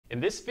In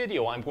this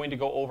video, I'm going to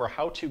go over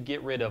how to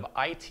get rid of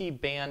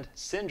IT band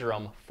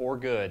syndrome for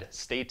good.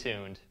 Stay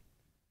tuned.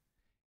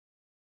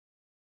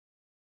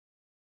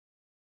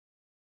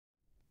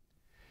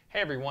 Hey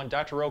everyone,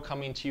 Dr. Rowe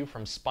coming to you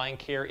from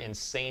SpineCare in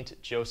St.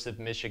 Joseph,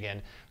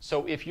 Michigan.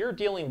 So if you're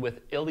dealing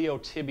with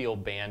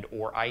iliotibial band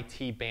or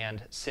IT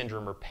band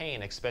syndrome or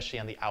pain, especially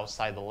on the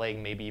outside of the leg,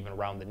 maybe even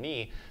around the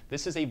knee,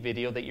 this is a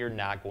video that you're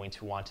not going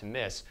to want to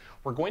miss.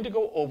 We're going to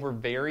go over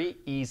very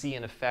easy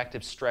and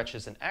effective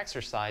stretches and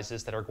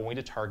exercises that are going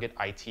to target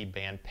IT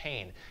band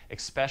pain,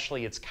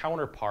 especially its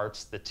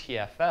counterparts, the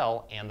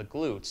TFL and the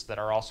glutes, that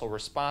are also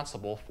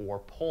responsible for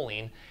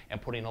pulling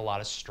and putting a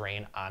lot of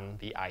strain on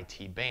the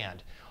IT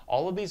band.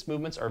 All of these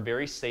movements are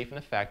very safe and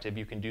effective.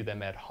 You can do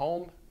them at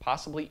home,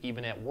 possibly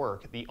even at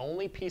work. The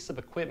only piece of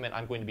equipment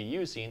I'm going to be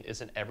using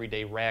is an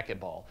everyday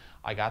racquetball.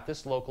 I got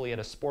this locally at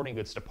a sporting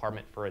goods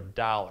department for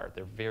 $1.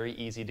 They're very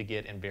easy to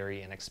get and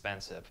very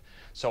inexpensive.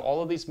 So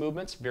all of these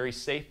movements, very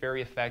safe,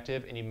 very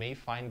effective, and you may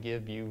find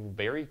give you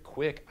very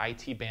quick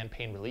IT band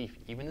pain relief,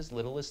 even as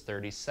little as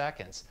 30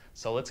 seconds.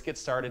 So let's get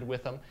started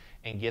with them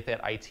and get that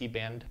IT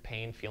band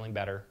pain feeling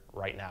better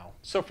right now.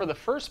 So for the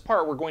first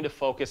part, we're going to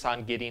focus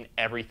on getting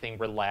everything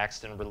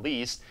relaxed and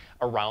released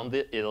around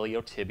the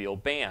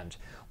iliotibial band.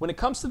 When it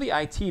comes to the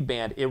IT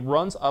band, it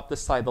runs up the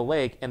side of the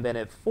leg and then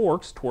it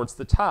forks towards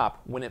the top.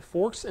 When it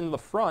forks in the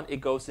front, it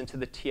goes into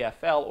the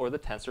TFL or the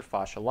tensor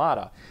fasciae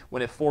latae.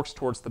 When it forks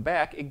towards the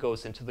back, it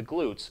goes into the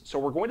glutes. So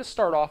we're going to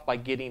start off by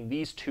getting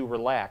these two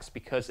relaxed,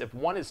 because if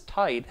one is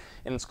tight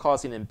and it's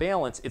causing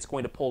imbalance, it's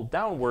going to pull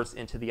downwards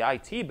into the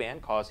IT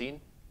band,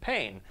 causing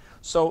pain.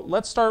 So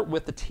let's start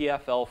with the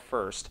TFL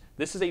first.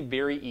 This is a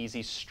very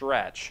easy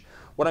stretch.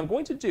 What I'm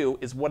going to do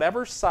is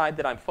whatever side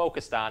that I'm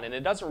focused on, and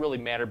it doesn't really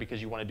matter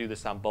because you want to do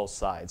this on both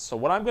sides. So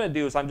what I'm going to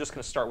do is I'm just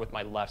going to start with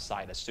my left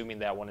side, assuming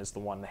that one is the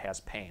one that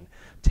has pain.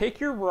 Take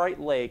your right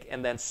leg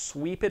and then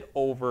sweep it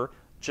over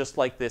just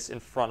like this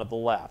in front of the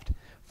left.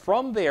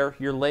 From there,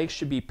 your legs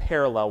should be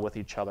parallel with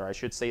each other, I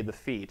should say the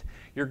feet.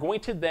 You're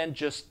going to then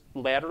just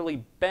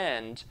laterally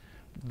bend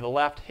the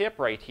left hip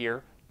right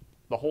here,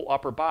 the whole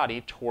upper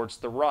body towards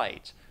the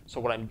right. So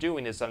what I'm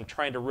doing is I'm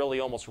trying to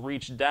really almost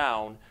reach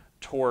down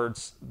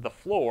towards the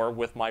floor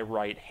with my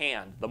right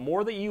hand. The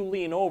more that you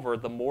lean over,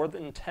 the more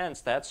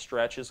intense that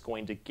stretch is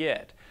going to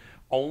get.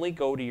 Only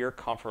go to your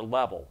comfort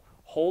level.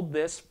 Hold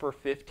this for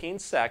 15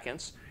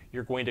 seconds.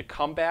 You're going to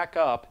come back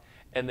up,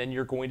 and then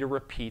you're going to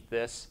repeat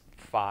this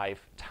 5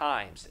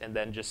 times, and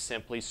then just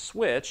simply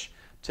switch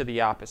to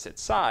the opposite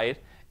side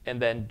and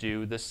then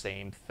do the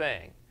same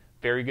thing.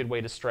 Very good way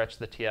to stretch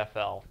the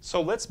TFL.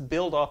 So let's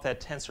build off that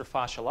tensor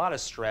fasciae latae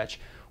stretch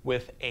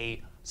with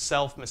a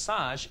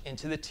self-massage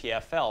into the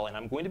TFL, and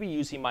I'm going to be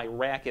using my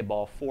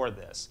racquetball for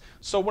this.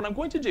 So what I'm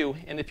going to do,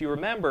 and if you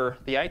remember,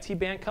 the IT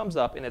band comes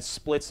up and it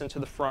splits into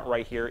the front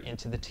right here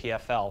into the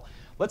TFL.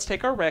 Let's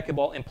take our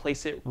racquetball and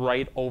place it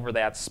right over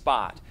that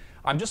spot.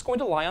 I'm just going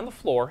to lie on the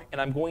floor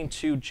and I'm going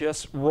to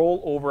just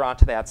roll over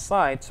onto that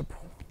side to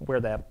where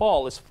that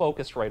ball is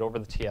focused right over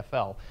the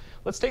TFL.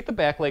 Let's take the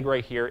back leg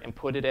right here and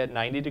put it at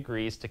 90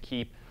 degrees to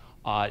keep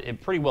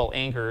it pretty well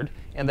anchored,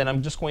 and then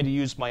I'm just going to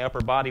use my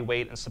upper body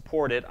weight and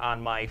support it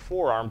on my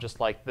forearm just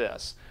like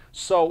this.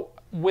 So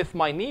with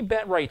my knee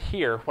bent right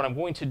here, what I'm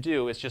going to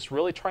do is just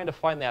really trying to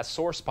find that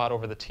sore spot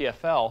over the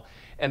TFL,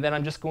 and then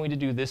I'm just going to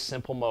do this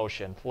simple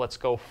motion. Let's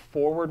go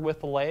forward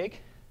with the leg,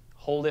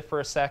 hold it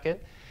for a second.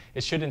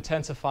 It should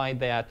intensify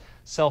that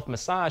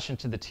self-massage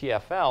into the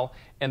TFL,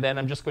 and then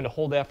I'm just going to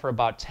hold that for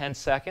about 10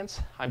 seconds.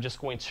 I'm just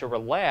going to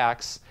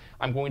relax.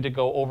 I'm going to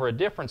go over a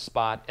different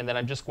spot, and then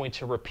I'm just going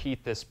to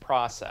repeat this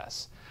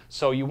process.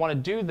 So you want to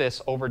do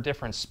this over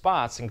different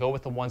spots and go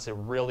with the ones that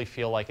really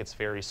feel like it's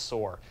very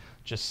sore.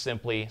 Just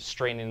simply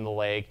straightening the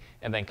leg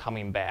and then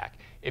coming back.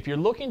 If you're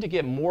looking to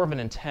get more of an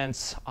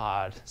intense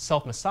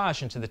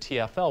self-massage into the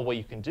TFL, what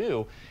you can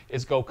do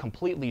is go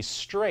completely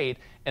straight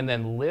and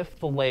then lift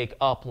the leg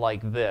up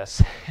like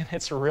this. And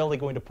it's really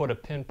going to put a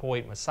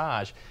pinpoint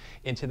massage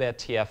into that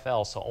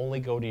TFL, so only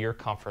go to your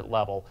comfort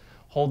level.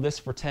 Hold this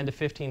for 10 to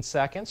 15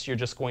 seconds. You're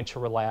just going to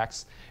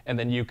relax, and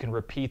then you can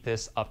repeat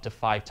this up to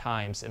 5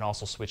 times and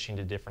also switching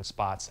to different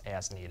spots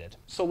as needed.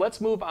 So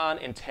let's move on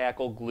and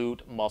tackle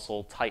glute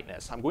muscle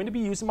tightness. I'm going to be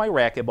using my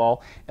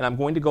racquetball, and I'm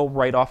going to go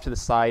right off to the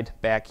side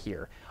back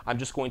here. I'm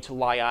just going to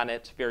lie on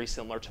it, very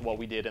similar to what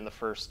we did in the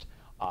first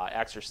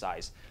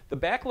exercise. The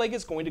back leg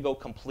is going to go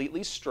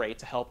completely straight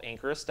to help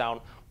anchor us down,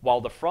 while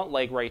the front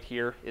leg right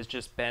here is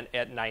just bent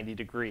at 90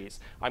 degrees.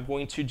 I'm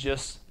going to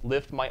just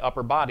lift my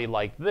upper body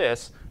like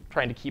this,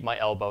 trying to keep my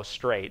elbow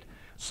straight.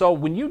 So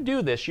when you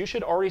do this, you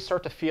should already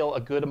start to feel a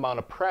good amount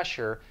of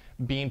pressure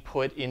being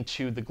put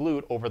into the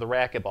glute over the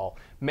racquetball.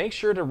 Make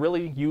sure to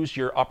really use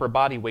your upper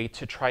body weight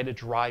to try to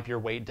drive your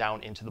weight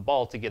down into the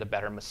ball to get a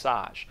better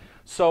massage.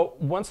 So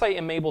once I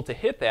am able to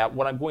hit that,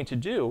 what I'm going to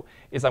do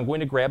is I'm going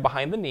to grab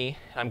behind the knee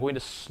and I'm going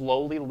to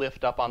slowly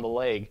lift up on the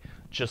leg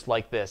just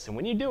like this. And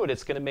when you do it,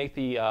 it's going to make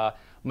the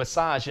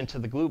massage into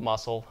the glute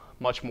muscle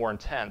much more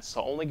intense.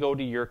 So only go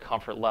to your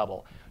comfort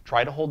level.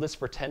 Try to hold this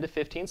for 10 to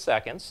 15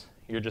 seconds.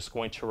 You're just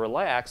going to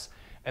relax,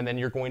 and then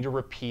you're going to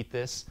repeat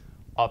this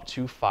up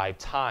to 5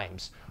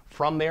 times.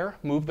 From there,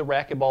 move the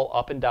racquetball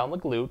up and down the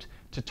glute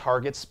to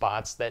target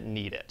spots that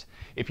need it.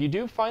 If you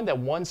do find that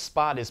one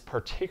spot is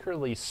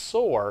particularly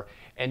sore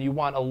and you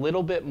want a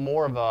little bit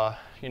more of a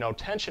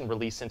tension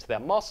release into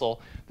that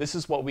muscle, this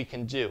is what we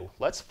can do.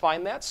 Let's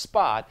find that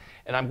spot,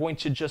 and I'm going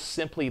to just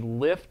simply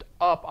lift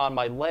up on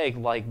my leg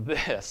like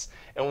this.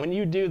 And when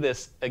you do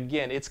this,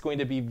 again, it's going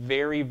to be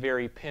very,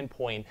 very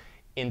pinpoint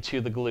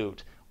into the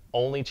glute,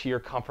 only to your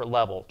comfort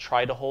level.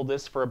 Try to hold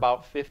this for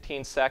about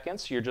 15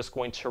 seconds. You're just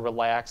going to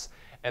relax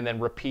and then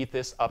repeat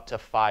this up to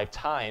 5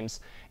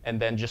 times,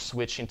 and then just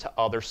switching to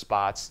other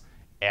spots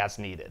as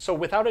needed. So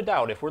without a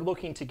doubt, if we're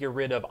looking to get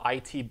rid of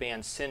IT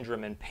band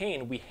syndrome and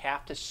pain, we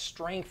have to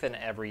strengthen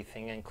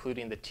everything,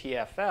 including the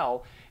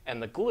TFL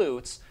and the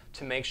glutes,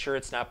 to make sure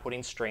it's not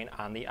putting strain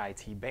on the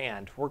IT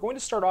band. We're going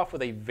to start off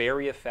with a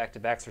very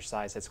effective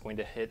exercise that's going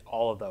to hit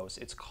all of those.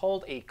 It's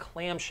called a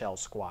clamshell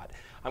squat.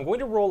 I'm going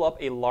to roll up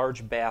a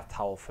large bath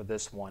towel for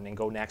this one and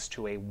go next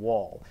to a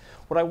wall.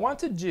 What I want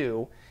to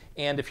do,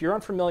 and if you're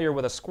unfamiliar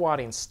with a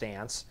squatting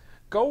stance,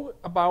 go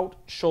about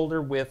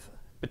shoulder width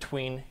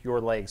between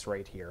your legs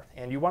right here,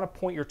 and you want to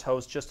point your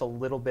toes just a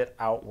little bit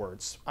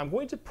outwards. I'm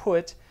going to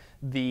put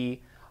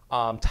the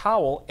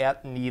towel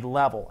at knee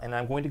level, and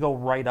I'm going to go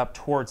right up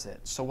towards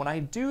it. So when I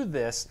do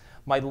this,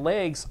 my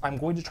legs, I'm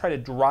going to try to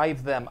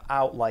drive them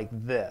out like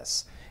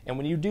this. And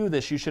when you do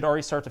this, you should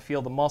already start to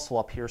feel the muscle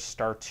up here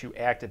start to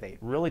activate.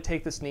 Really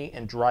take this knee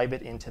and drive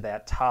it into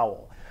that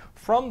towel.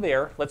 From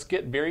there, let's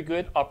get very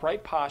good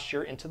upright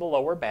posture into the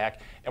lower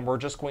back, and we're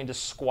just going to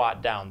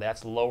squat down.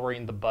 That's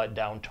lowering the butt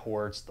down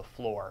towards the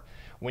floor.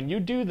 When you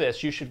do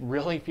this, you should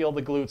really feel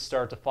the glutes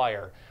start to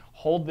fire.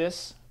 Hold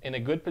this in a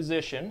good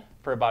position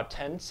for about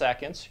 10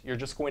 seconds. You're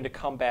just going to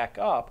come back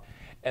up,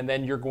 and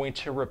then you're going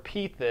to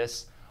repeat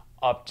this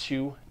up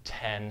to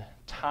 10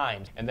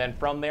 times. And then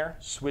from there,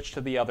 switch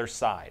to the other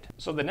side.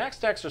 So the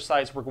next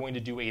exercise, we're going to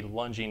do a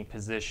lunging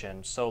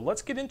position. So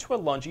let's get into a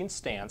lunging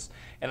stance,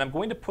 and I'm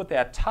going to put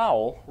that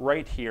towel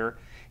right here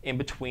in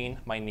between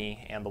my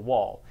knee and the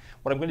wall.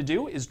 What I'm going to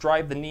do is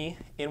drive the knee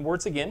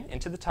inwards again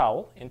into the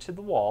towel, into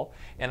the wall,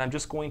 and I'm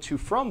just going to,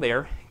 from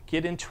there,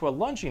 get into a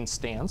lunging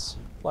stance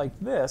like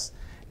this,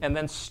 and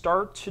then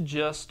start to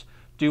just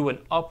do an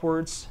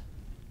upwards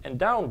and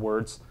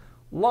downwards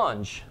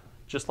lunge,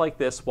 just like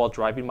this, while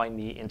driving my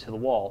knee into the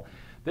wall.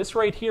 This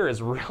right here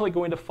is really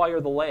going to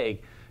fire the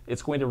leg.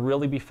 It's going to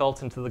really be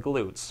felt into the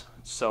glutes.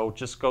 So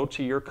just go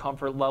to your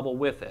comfort level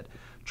with it.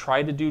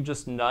 Try to do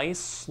just nice,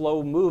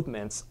 slow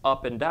movements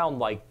up and down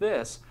like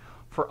this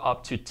for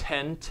up to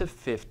 10 to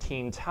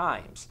 15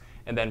 times.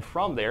 And then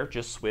from there,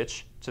 just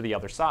switch to the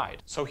other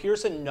side. So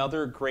here's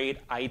another great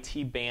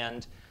IT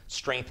band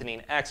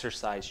strengthening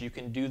exercise. You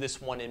can do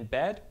this one in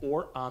bed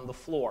or on the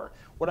floor.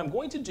 What I'm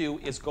going to do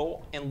is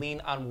go and lean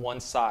on one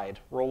side,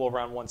 roll over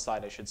on one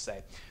side, I should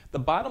say. The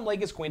bottom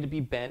leg is going to be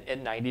bent at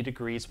 90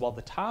 degrees while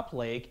the top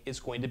leg is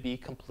going to be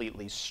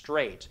completely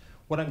straight.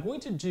 What I'm going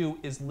to do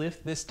is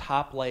lift this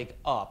top leg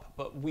up,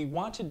 but we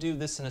want to do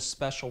this in a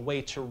special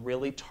way to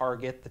really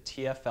target the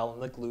TFL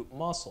and the glute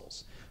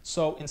muscles.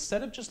 So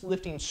instead of just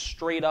lifting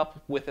straight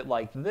up with it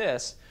like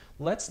this,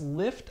 let's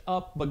lift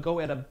up but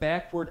go at a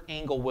backward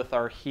angle with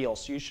our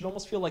heels. So you should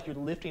almost feel like you're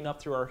lifting up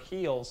through our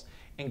heels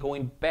and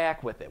going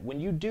back with it. When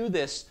you do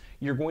this,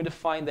 you're going to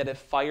find that it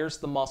fires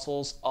the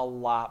muscles a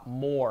lot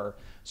more.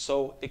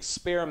 So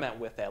experiment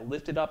with that.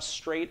 Lift it up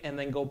straight and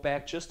then go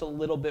back just a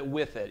little bit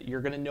with it.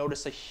 You're going to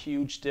notice a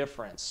huge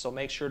difference. So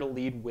make sure to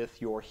lead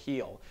with your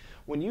heel.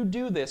 When you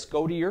do this,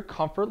 go to your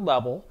comfort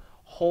level.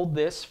 Hold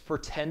this for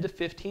 10 to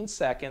 15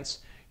 seconds.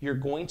 You're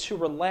going to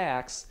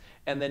relax,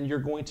 and then you're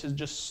going to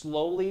just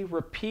slowly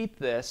repeat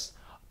this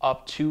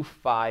up to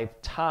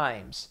 5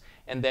 times.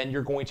 And then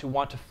you're going to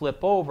want to flip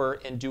over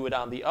and do it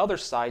on the other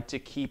side to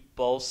keep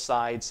both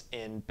sides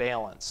in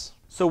balance.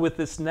 So with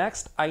this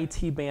next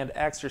IT band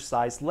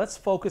exercise, let's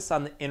focus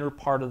on the inner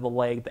part of the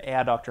leg, the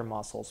adductor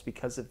muscles,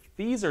 because if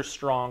these are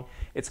strong,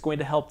 it's going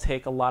to help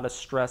take a lot of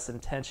stress and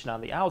tension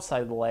on the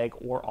outside of the leg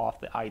or off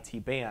the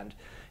IT band.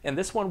 And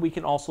this one we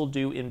can also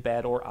do in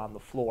bed or on the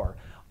floor.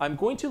 I'm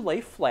going to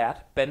lay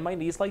flat, bend my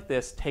knees like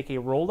this, take a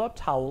rolled up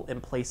towel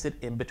and place it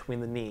in between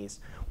the knees.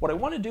 What I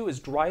want to do is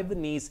drive the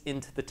knees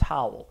into the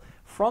towel.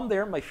 From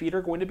there, my feet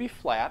are going to be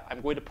flat.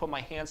 I'm going to put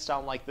my hands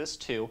down like this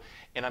too,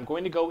 and I'm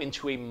going to go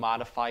into a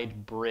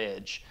modified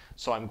bridge.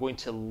 So I'm going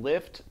to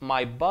lift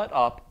my butt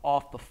up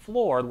off the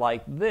floor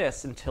like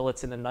this until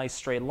it's in a nice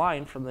straight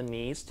line from the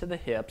knees to the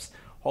hips,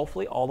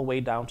 hopefully all the way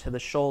down to the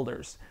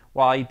shoulders.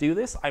 While I do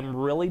this, I'm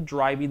really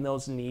driving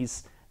those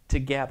knees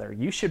together.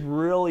 You should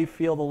really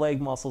feel the leg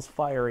muscles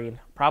firing,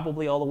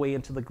 probably all the way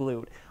into the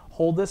glute.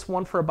 Hold this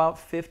one for about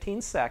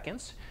 15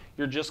 seconds.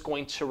 You're just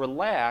going to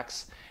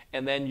relax,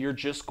 and then you're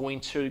just going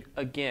to,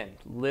 again,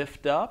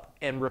 lift up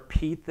and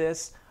repeat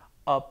this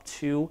up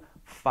to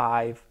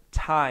 5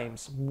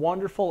 times.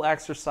 Wonderful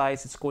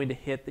exercise. It's going to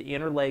hit the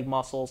inner leg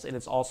muscles, and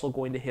it's also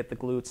going to hit the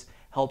glutes,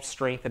 help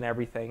strengthen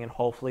everything, and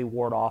hopefully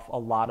ward off a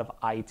lot of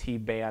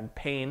IT band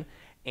pain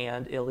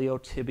and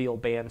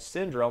iliotibial band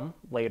syndrome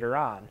later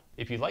on.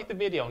 If you liked the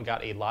video and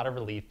got a lot of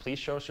relief, please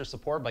show us your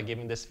support by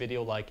giving this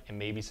video a like and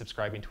maybe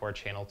subscribing to our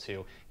channel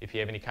too. If you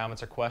have any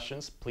comments or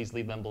questions, please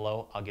leave them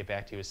below. I'll get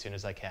back to you as soon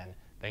as I can.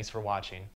 Thanks for watching.